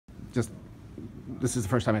this is the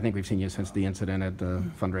first time I think we've seen you since the incident at the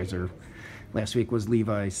fundraiser last week. Was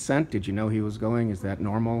Levi sent? Did you know he was going? Is that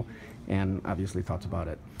normal? And obviously thoughts about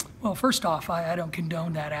it. Well, first off, I don't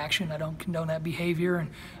condone that action. I don't condone that behavior. And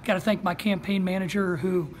got to thank my campaign manager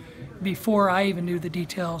who, before I even knew the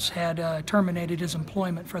details, had terminated his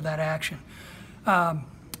employment for that action.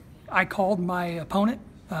 I called my opponent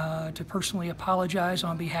to personally apologize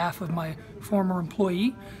on behalf of my former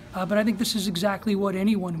employee. But I think this is exactly what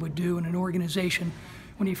anyone would do in an organization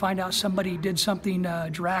when you find out somebody did something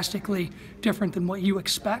drastically different than what you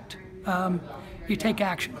expect. You take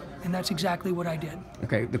action, and that's exactly what I did.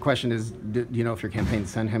 Okay, the question is, do you know if your campaign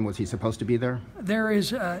sent him? Was he supposed to be there? There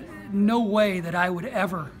is no way that I would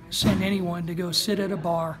ever send anyone to go sit at a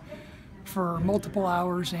bar for multiple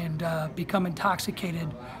hours and become intoxicated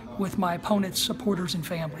with my opponent's supporters and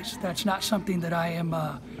families. That's not something that I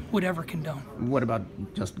would ever condone. What about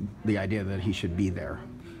just the idea that he should be there?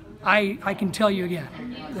 I can tell you again,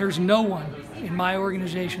 there's no one in my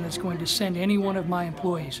organization that's going to send any one of my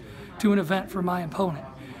employees to an event for my opponent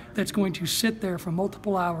that's going to sit there for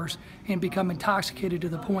multiple hours and become intoxicated to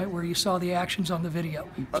the point where you saw the actions on the video.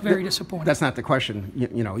 It's very disappointing. That's not the question.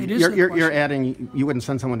 You know, you're adding, you wouldn't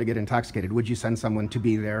send someone to get intoxicated. Would you send someone to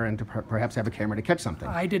be there and to perhaps have a camera to catch something?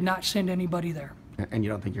 I did not send anybody there. And you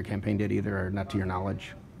don't think your campaign did either, or not to your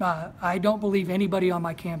knowledge? I don't believe anybody on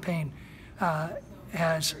my campaign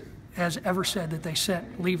has ever said that they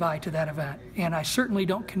sent Levi to that event. And I certainly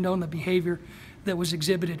don't condone the behavior that was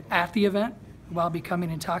exhibited at the event while becoming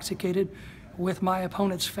intoxicated with my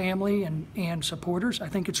opponent's family and supporters. I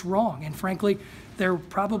think it's wrong. And frankly, there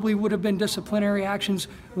probably would have been disciplinary actions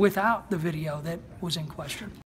without the video that was in question.